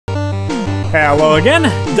Hello again,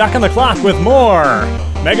 Duck on the Clock with more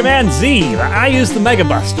Mega Man Z. I use the Mega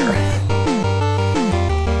Buster.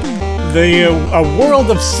 A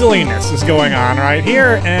world of silliness is going on right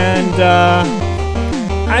here, and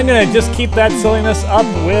I'm gonna just keep that silliness up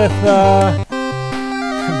with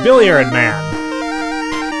Billiard Man,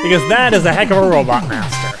 because that is a heck of a robot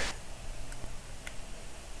master.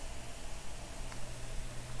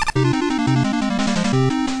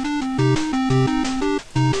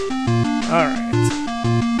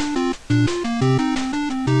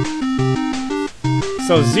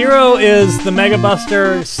 So 0 is the Mega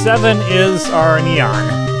Buster, 7 is our Neon,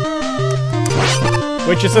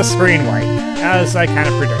 which is a screen wipe, as I kind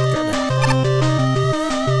of predicted.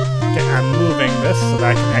 Okay, I'm moving this so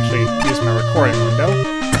that I can actually use my recording window.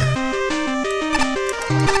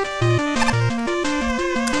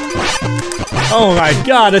 Oh my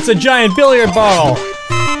god, it's a giant billiard ball!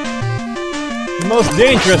 The most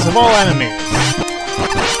dangerous of all enemies.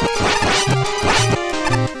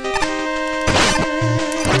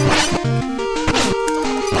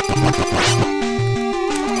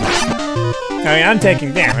 I mean, I'm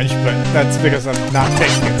taking damage, but that's because I'm not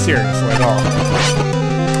taking it seriously at all.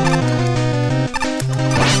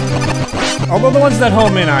 Although the ones that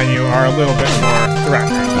home in on you are a little bit more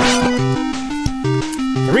threatening.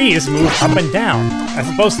 3s move up and down, as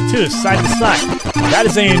opposed to 2s side to side. That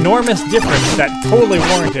is an enormous difference that totally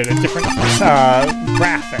warranted a different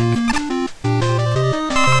graphic.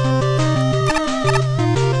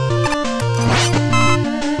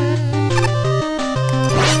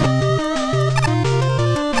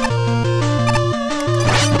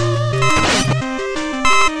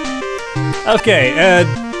 Okay,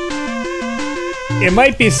 it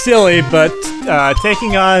might be silly, but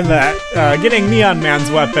taking on that, getting Neon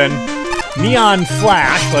Man's weapon, Neon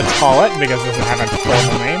Flash, let's call it, because it doesn't have a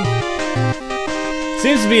formal name,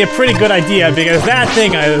 seems to be a pretty good idea, because that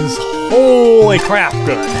thing is holy crap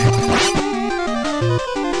good.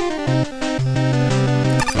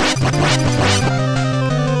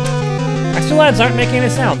 Extra lives aren't making any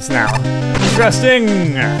sounds now.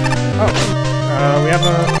 Interesting! Oh, we have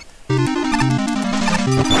a...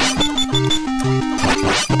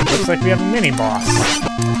 Looks like we have a mini-boss.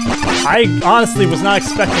 I honestly was not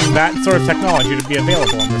expecting that sort of technology to be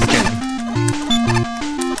available in this game.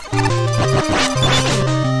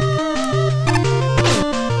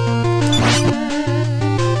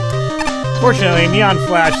 Fortunately, Neon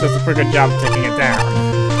Flash does a pretty good job of taking it down.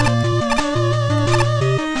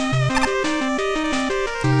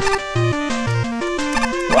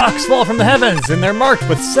 Rocks fall from the heavens, and they're marked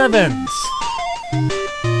with 7s.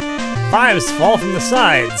 5s fall from the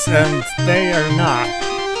sides, and they are not.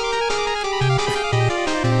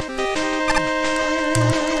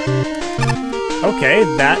 Okay,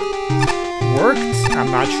 that worked.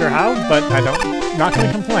 I'm not sure how, but not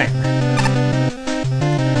gonna complain.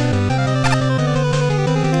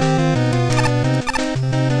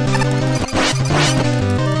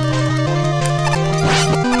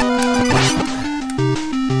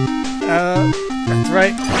 That's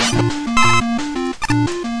right.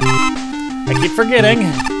 I keep forgetting.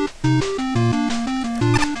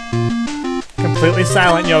 Completely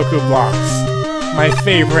silent Yoku blocks. My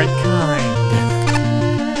favorite kind.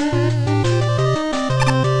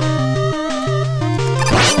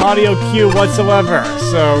 No audio cue whatsoever,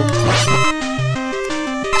 so...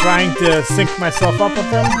 trying to sync myself up with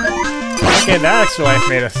them. Okay, that extra life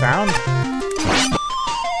made a sound.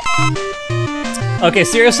 Okay,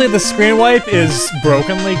 seriously, the screen wipe is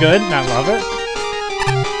brokenly good, and I love it.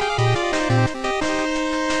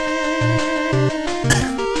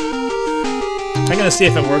 I'm gonna see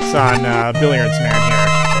if it works on Billiards Man here.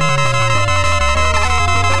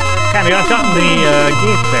 Kinda got caught in the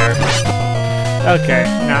gate there. Okay,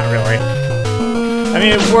 not really. I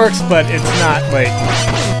mean, it works, but it's not, like,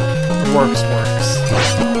 works.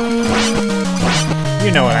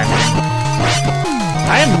 You know what I mean.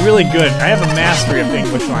 I am really good. I have a mastery of the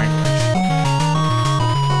English language.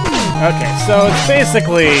 Okay, so it's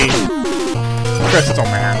basically Crystal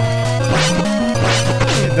Man.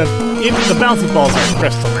 Even the bouncy balls are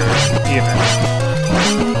Crystal Man, even.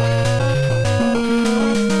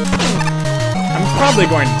 I'm probably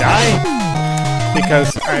going to die,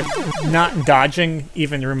 because I'm not dodging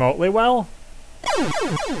even remotely well.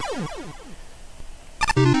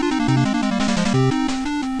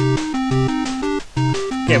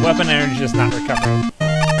 Okay, weapon energy does not recover on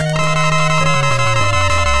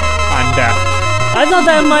death. I thought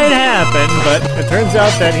that might happen, but it turns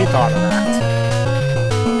out that he thought of that.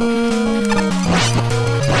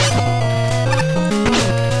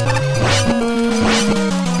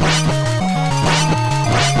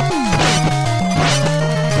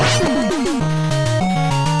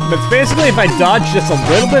 But basically, if I dodge just a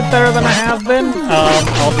little bit better than I have been,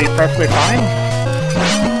 I'll be perfectly fine.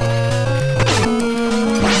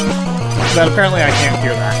 But apparently I can't do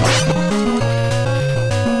that.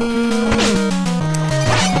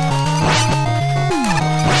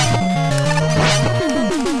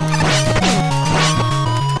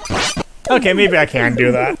 Okay, maybe I can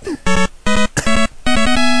do that.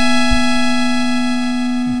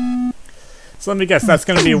 So let me guess, that's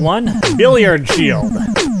gonna be one billiard shield.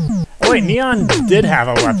 Oh wait, Neon did have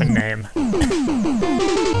a weapon name.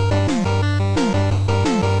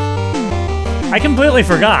 I completely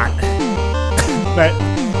forgot. But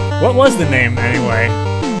what was the name anyway?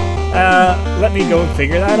 Let me go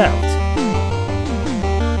figure that out.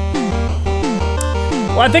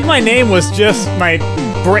 Well, I think my name was just my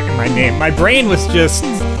brain was just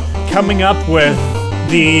coming up with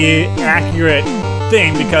the accurate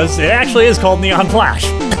thing because it actually is called Neon Flash.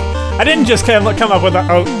 I didn't just come up with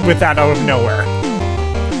that out of nowhere.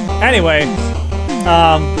 Anyway,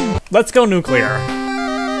 let's go nuclear.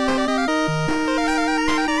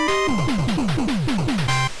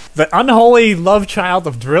 The unholy love child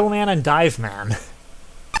of Drillman and Diveman.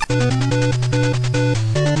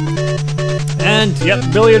 And, yep,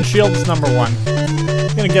 Billiard Shield's number 1.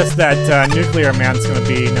 I'm gonna guess that Nuclear Man's gonna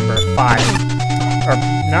be number 5. Or,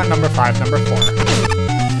 not number 5, number 4.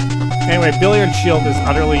 Anyway, Billiard Shield is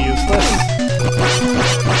utterly useless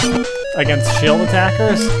against shield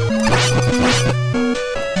attackers.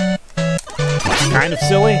 Kind of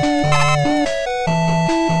silly.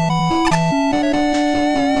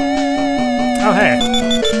 Oh, hey.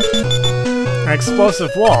 An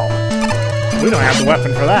explosive wall. We don't have the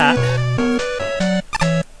weapon for that.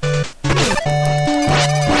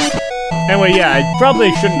 Anyway, yeah, I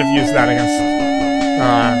probably shouldn't have used that against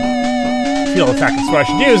shield attackers. What I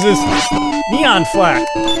should use is Neon Flash.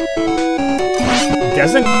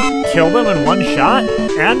 Doesn't kill them in one shot,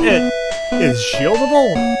 and it is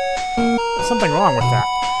shieldable? There's something wrong with that.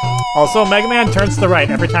 Also, Mega Man turns to the right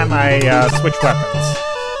every time I switch weapons.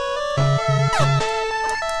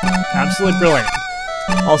 Absolutely brilliant.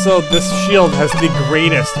 Also, this shield has the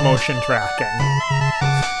greatest motion tracking.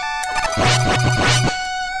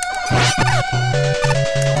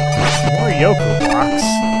 More Yoku blocks.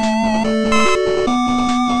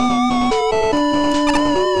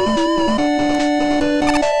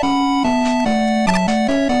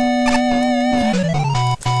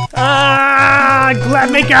 Ah! Let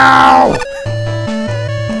me go!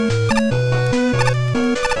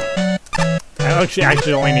 I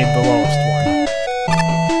actually only need the lowest one.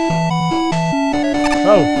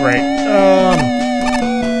 Oh, great.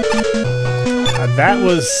 That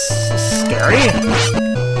was scary.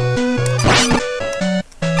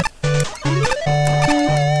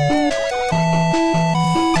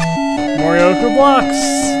 More Yoku blocks.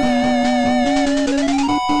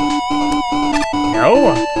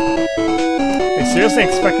 No? They seriously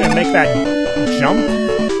expect me to make that jump?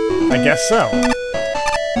 I guess so.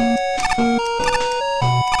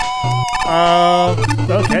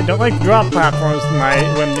 Okay, don't like drop platforms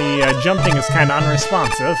when the jumping is kind of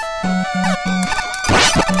unresponsive.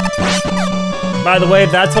 By the way,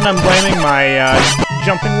 that's what I'm blaming my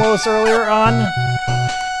jumping woes earlier on.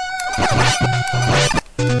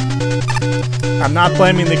 I'm not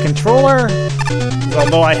blaming the controller,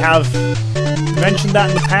 although I have mentioned that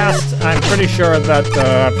in the past. I'm pretty sure that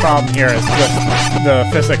the problem here is just the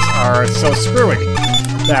physics are so screwy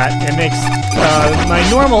that it makes my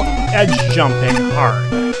normal edge jumping hard.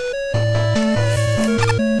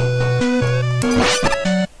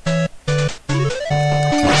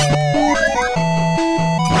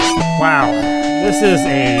 Wow, this is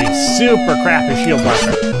a super crappy shield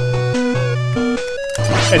weapon.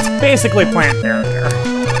 It's basically plant barrier.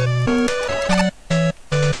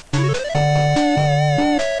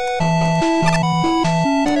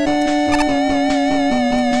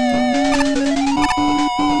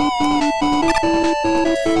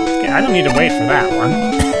 I don't need to wait for that one.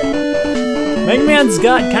 Mega Man's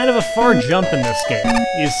got kind of a far jump in this game.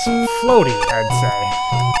 He's floaty, I'd say.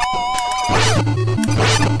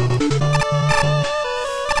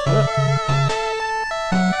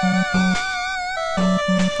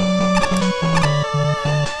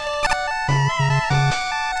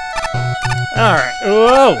 Alright,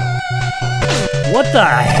 whoa! What the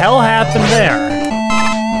hell happened there?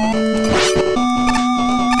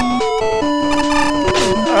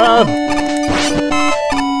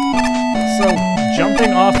 So,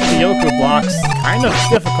 jumping off the Yoku blocks kind of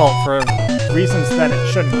difficult for reasons that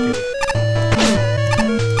it shouldn't be.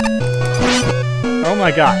 Oh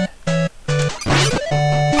my god.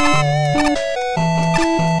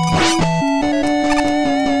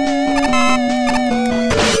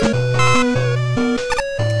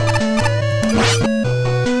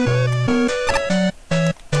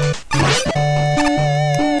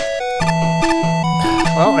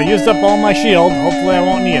 Well, I used up all my shield. Hopefully I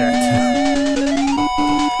won't need it.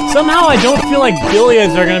 Somehow I don't feel like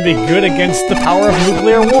billiards are gonna be good against the power of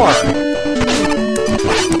nuclear war.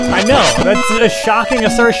 I know, that's a shocking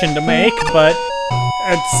assertion to make, but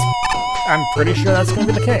I'm pretty sure that's gonna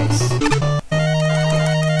be the case.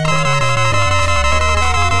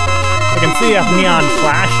 I can see if Neon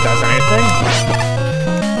Flash does anything.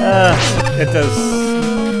 It does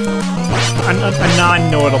a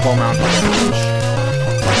non-notable amount of damage.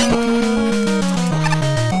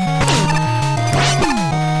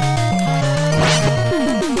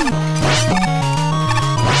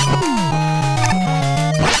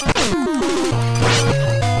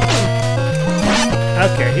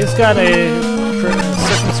 Okay, he's got a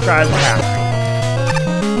circumscribed pattern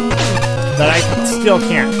that I still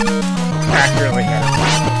can't accurately hit.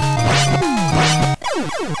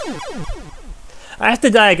 I have to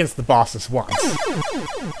die against the bosses once.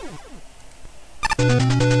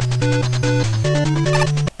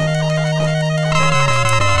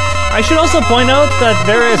 I should also point out that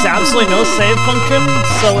there is absolutely no save function,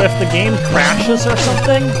 so if the game crashes or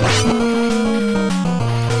something,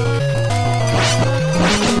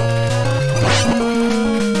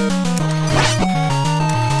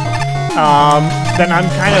 then I'm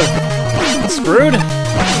kind of screwed.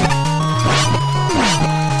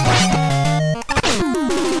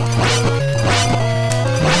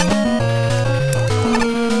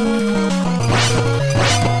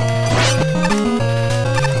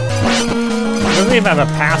 Doesn't even have a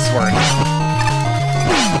password.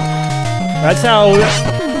 That's how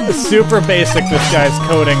super basic this guy's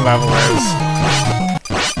coding level is.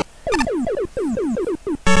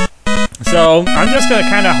 So, I'm just gonna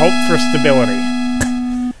kind of hope for stability.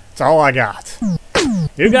 That's all I got.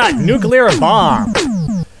 You got nuclear bomb.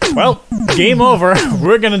 Well, game over.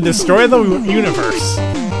 We're gonna destroy the universe.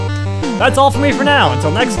 That's all for me for now.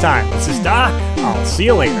 Until next time, this is Doc. I'll see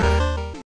you later.